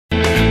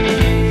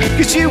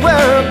'Cause you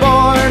were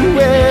born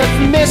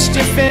with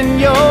mischief in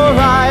your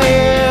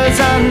eyes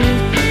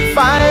and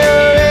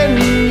fire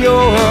in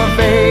your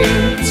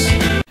veins.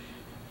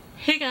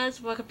 Hey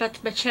guys, welcome back to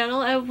my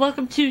channel and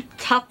welcome to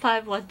Top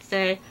 5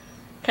 Wednesday.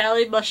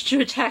 Callie, must you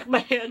attack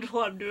my hand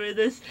while I'm doing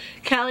this?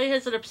 Callie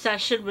has an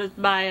obsession with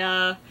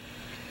my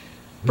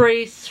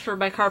brace for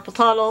my carpal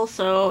tunnel,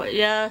 so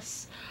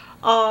yes.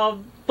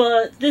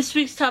 But this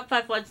week's Top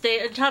 5 Wednesday,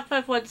 and Top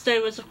 5 Wednesday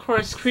was of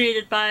course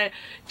created by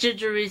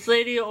Ginger Reads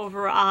Lady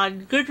over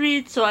on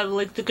Goodreads, so I will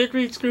link the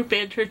Goodreads group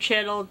and her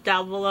channel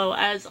down below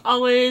as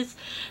always.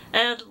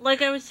 And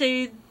like I was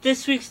saying,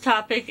 this week's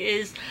topic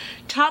is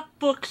top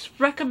books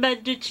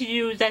recommended to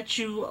you that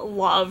you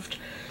loved.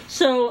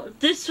 So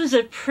this was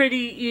a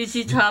pretty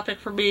easy topic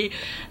for me,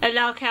 and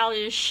now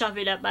Callie is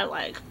shoving at my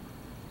leg.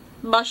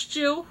 Must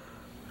you?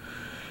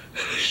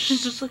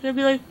 She's just looking at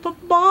me like,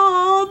 but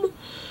Mom!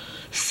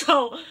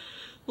 So,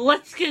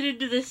 let's get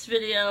into this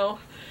video.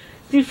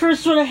 The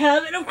first one I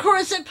have, and of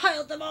course I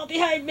piled them all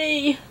behind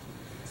me!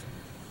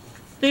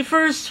 The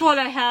first one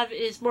I have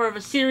is more of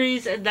a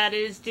series, and that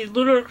is The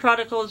Lunar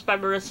Chronicles by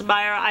Marissa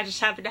Meyer. I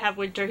just happen to have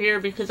winter here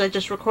because I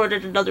just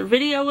recorded another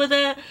video with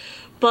it.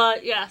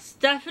 But yes,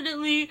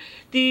 definitely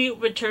the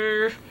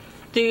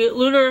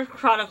Lunar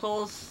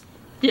Chronicles.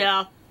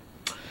 Yeah.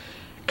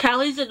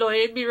 Callie's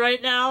annoying me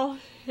right now,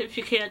 if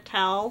you can't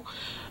tell.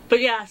 But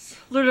yes,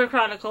 Lunar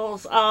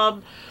Chronicles.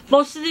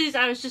 Most of these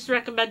I was just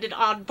recommended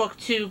on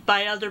BookTube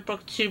by other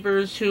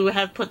booktubers who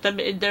have put them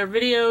in their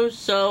videos.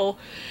 So,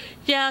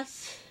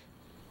 yes.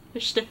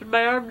 You're sniffing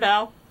my arm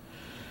now.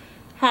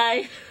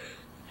 Hi.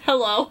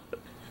 Hello.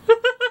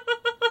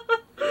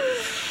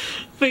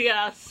 But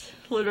yes,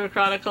 Lunar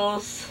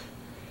Chronicles.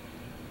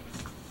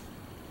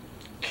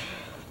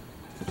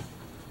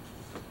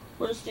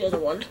 Where's the other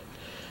one?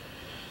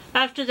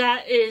 After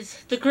that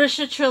is the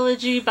Grisha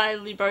Trilogy by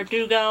Leigh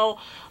Bardugo.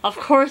 Of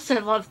course I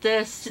love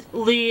this.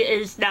 Leigh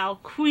is now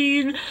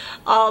queen.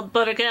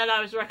 But again,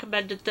 I was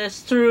recommended this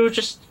through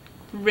just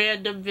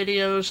random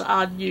videos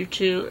on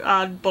YouTube,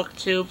 on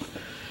BookTube.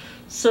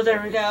 So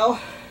there we go.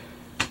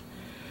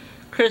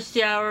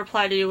 Christy, I'll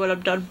reply to you when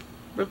I'm done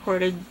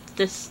recording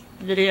this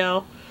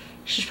video.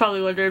 She's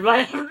probably wondering why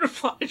I haven't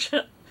replied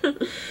yet.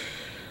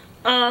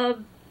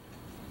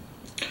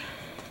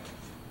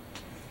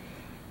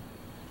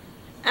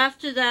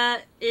 After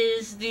that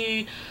is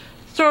the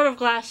Throne of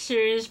Glass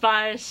series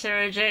by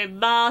Sarah J.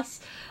 Maas.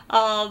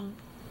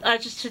 I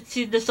just had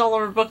seen this all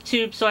over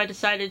BookTube, so I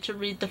decided to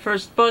read the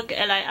first book,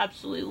 and I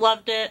absolutely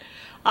loved it.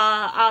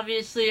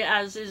 Obviously,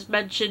 as is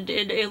mentioned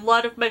in a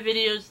lot of my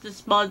videos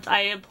this month,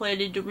 I am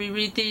planning to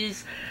reread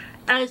these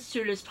as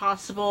soon as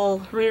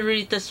possible.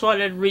 Reread this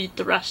one and read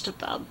the rest of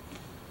them.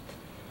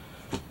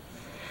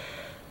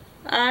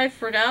 I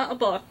forgot a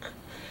book.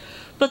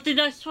 But the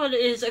next one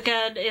is,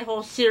 again, a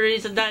whole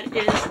series, and that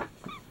is...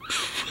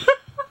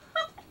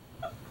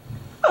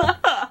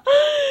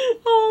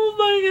 Oh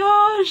my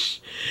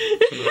gosh!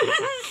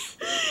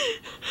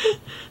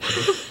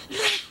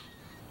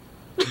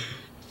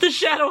 The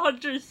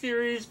Shadowhunters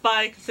series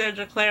by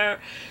Cassandra Clare.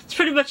 It's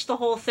pretty much the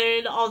whole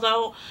thing,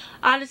 although,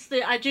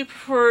 honestly, I do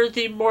prefer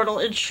the Mortal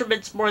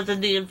Instruments more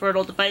than the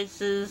Infernal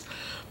Devices.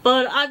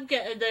 But I'm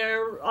getting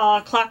there.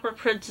 Clockwork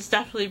Prince is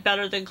definitely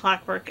better than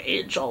Clockwork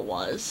Angel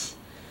was.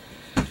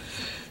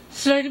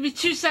 So give me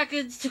 2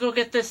 seconds to go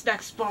get this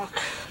next book.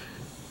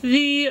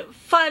 The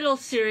final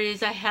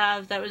series I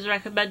have that was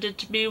recommended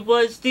to me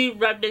was The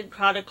Remnant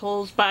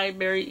Chronicles by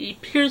Mary E.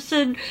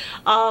 Pearson.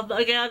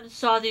 Again,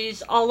 saw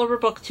these all over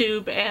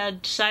BookTube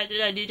and decided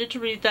I needed to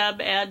read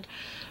them and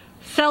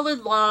fell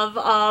in love.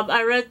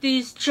 I read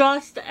these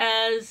just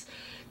as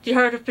The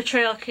Heart of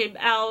Betrayal came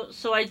out,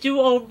 so I do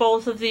own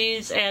both of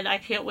these and I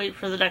can't wait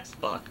for the next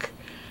book.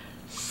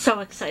 So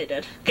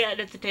excited.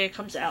 Getting it the day it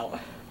comes out.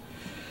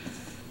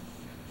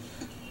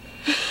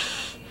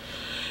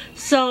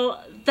 So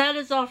that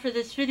is all for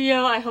this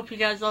video. I hope you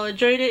guys all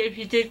enjoyed it. If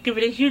you did, give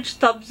it a huge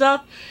thumbs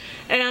up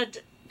and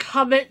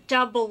comment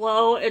down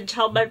below and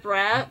tell my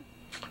brat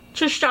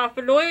to stop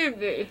annoying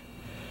me.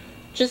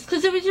 Just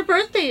because it was your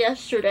birthday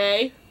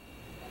yesterday.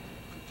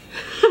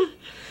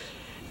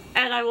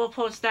 And I will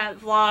post that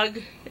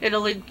vlog in a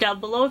link down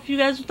below if you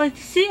guys would like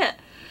to see it.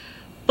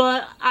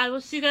 But I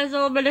will see you guys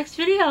all in my next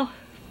video.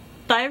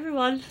 Bye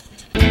everyone.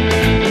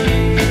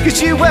 'Cause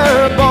you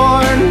were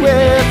born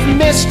with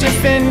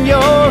mischief in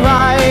your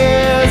eyes.